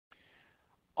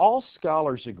all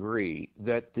scholars agree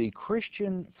that the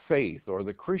Christian faith, or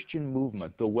the Christian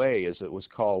movement, the Way as it was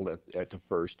called at the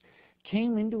first,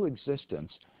 came into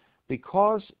existence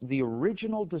because the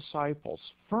original disciples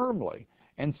firmly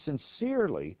and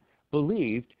sincerely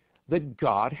believed that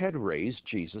God had raised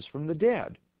Jesus from the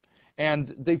dead.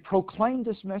 And they proclaimed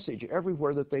this message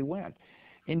everywhere that they went.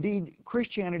 Indeed,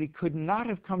 Christianity could not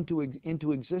have come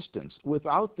into existence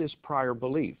without this prior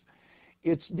belief.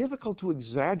 It's difficult to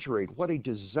exaggerate what a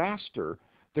disaster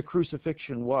the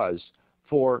crucifixion was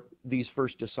for these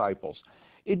first disciples.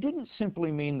 It didn't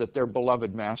simply mean that their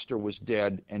beloved master was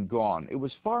dead and gone. It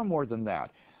was far more than that.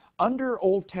 Under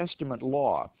Old Testament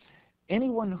law,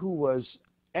 anyone who was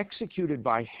executed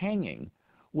by hanging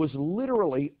was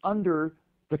literally under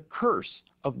the curse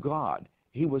of God.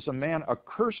 He was a man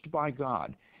accursed by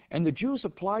God. And the Jews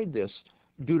applied this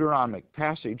Deuteronomic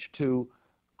passage to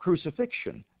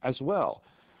crucifixion as well.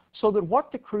 So that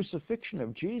what the crucifixion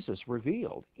of Jesus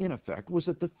revealed, in effect, was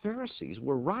that the Pharisees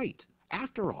were right,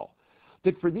 after all.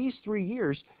 That for these 3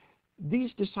 years,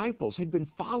 these disciples had been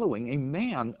following a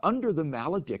man under the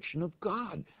malediction of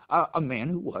God, a man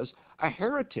who was a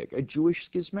heretic, a Jewish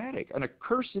schismatic, an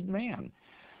accursed man.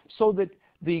 So that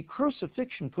the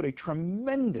crucifixion put a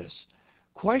tremendous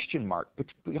question mark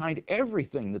behind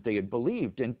everything that they had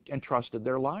believed and trusted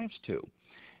their lives to.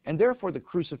 And therefore, the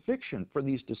crucifixion for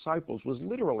these disciples was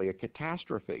literally a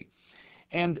catastrophe.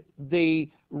 And the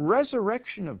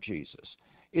resurrection of Jesus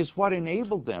is what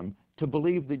enabled them to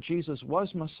believe that Jesus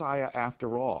was Messiah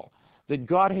after all, that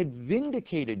God had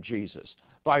vindicated Jesus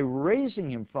by raising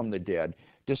him from the dead,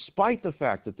 despite the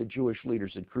fact that the Jewish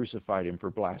leaders had crucified him for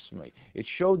blasphemy. It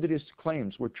showed that his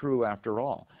claims were true after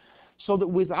all. So that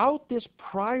without this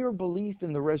prior belief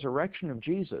in the resurrection of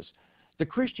Jesus, the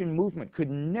Christian movement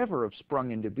could never have sprung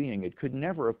into being. It could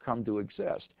never have come to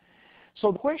exist.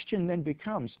 So the question then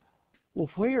becomes, well,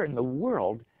 where in the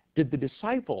world did the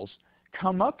disciples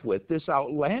come up with this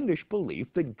outlandish belief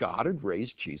that God had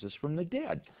raised Jesus from the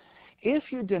dead? If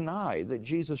you deny that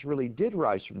Jesus really did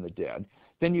rise from the dead,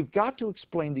 then you've got to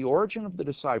explain the origin of the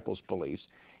disciples' beliefs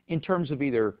in terms of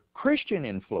either Christian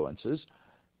influences,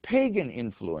 pagan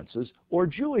influences, or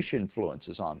Jewish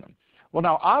influences on them. Well,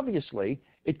 now, obviously,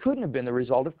 it couldn't have been the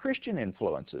result of Christian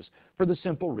influences for the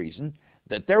simple reason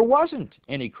that there wasn't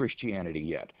any Christianity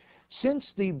yet. Since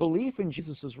the belief in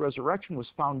Jesus' resurrection was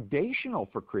foundational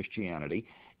for Christianity,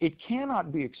 it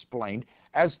cannot be explained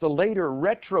as the later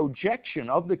retrojection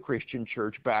of the Christian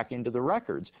church back into the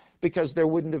records, because there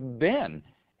wouldn't have been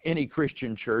any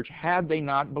Christian church had they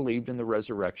not believed in the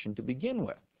resurrection to begin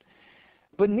with.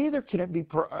 But neither can it be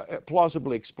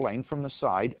plausibly explained from the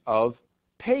side of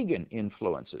pagan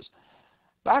influences.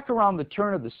 Back around the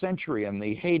turn of the century and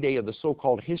the heyday of the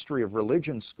so-called history of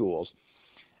religion schools,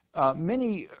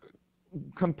 many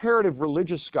comparative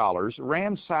religious scholars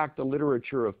ransacked the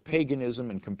literature of paganism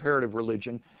and comparative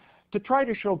religion to try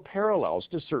to show parallels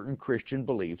to certain Christian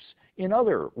beliefs in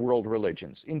other world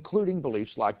religions, including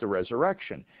beliefs like the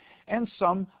resurrection. And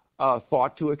some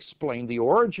thought to explain the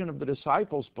origin of the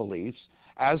disciples' beliefs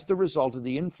as the result of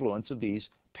the influence of these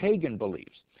pagan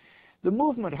beliefs. The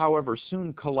movement, however,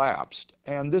 soon collapsed,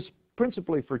 and this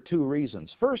principally for 2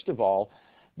 reasons. First of all,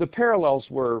 the parallels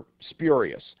were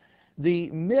spurious.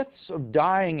 The myths of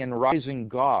dying and rising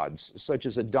gods, such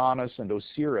as Adonis and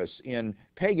Osiris in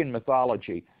pagan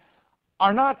mythology,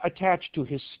 are not attached to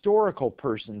historical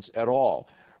persons at all.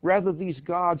 Rather, these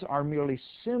gods are merely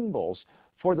symbols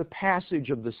for the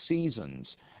passage of the seasons,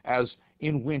 as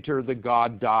in winter the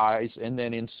god dies, and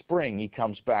then in spring he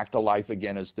comes back to life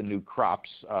again as the new crops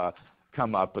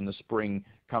come up and the spring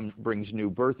brings new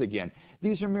birth again.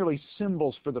 These are merely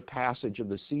symbols for the passage of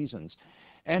the seasons.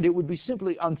 And it would be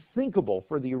simply unthinkable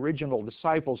for the original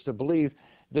disciples to believe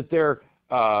that their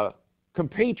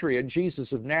compatriot,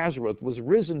 Jesus of Nazareth, was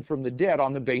risen from the dead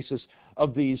on the basis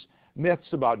of these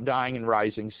myths about dying and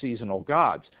rising seasonal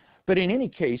gods. But in any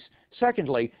case,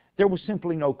 secondly, there was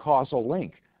simply no causal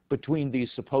link between these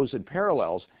supposed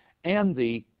parallels and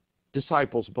the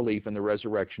disciples' belief in the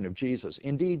resurrection of Jesus.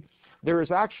 Indeed, there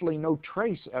is actually no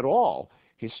trace at all,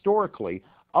 historically,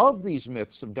 of these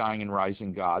myths of dying and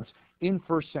rising gods in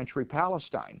first century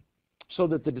Palestine, so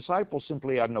that the disciples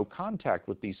simply had no contact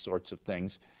with these sorts of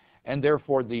things, and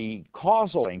therefore the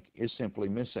causal link is simply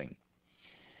missing.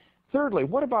 Thirdly,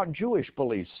 what about Jewish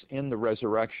beliefs in the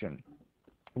resurrection?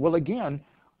 Well, again,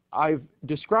 I've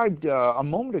described a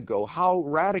moment ago how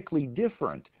radically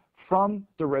different from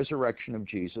the resurrection of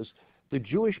Jesus the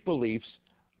Jewish beliefs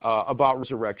about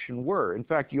resurrection were. In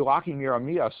fact, Joachim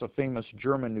Jeremias, a famous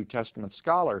German New Testament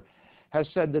scholar, has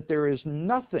said that there is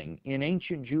nothing in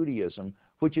ancient Judaism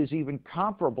which is even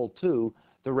comparable to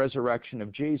the resurrection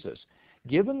of Jesus.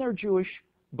 Given their Jewish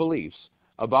beliefs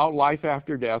about life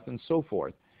after death and so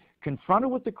forth,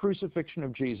 confronted with the crucifixion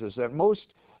of Jesus, at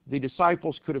most the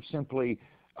disciples could have simply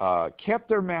kept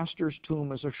their master's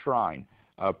tomb as a shrine,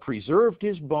 preserved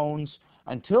his bones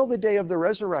until the day of the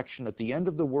resurrection at the end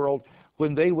of the world,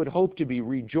 when they would hope to be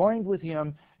rejoined with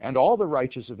him and all the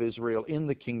righteous of Israel in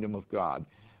the kingdom of God.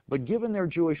 But given their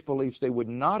Jewish beliefs, they would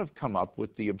not have come up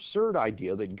with the absurd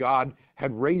idea that God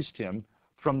had raised him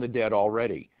from the dead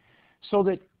already. So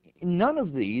that none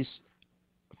of these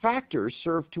factors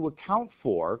serve to account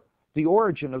for the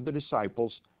origin of the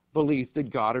disciples' belief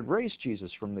that God had raised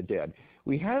Jesus from the dead.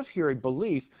 We have here a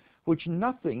belief which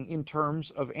nothing in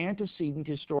terms of antecedent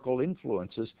historical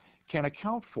influences can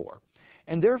account for.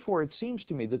 And therefore, it seems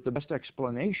to me that the best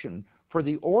explanation for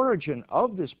the origin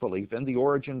of this belief and the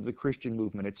origin of the Christian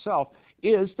movement itself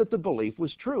is that the belief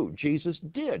was true. Jesus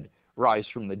did rise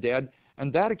from the dead,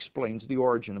 and that explains the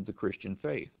origin of the Christian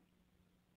faith.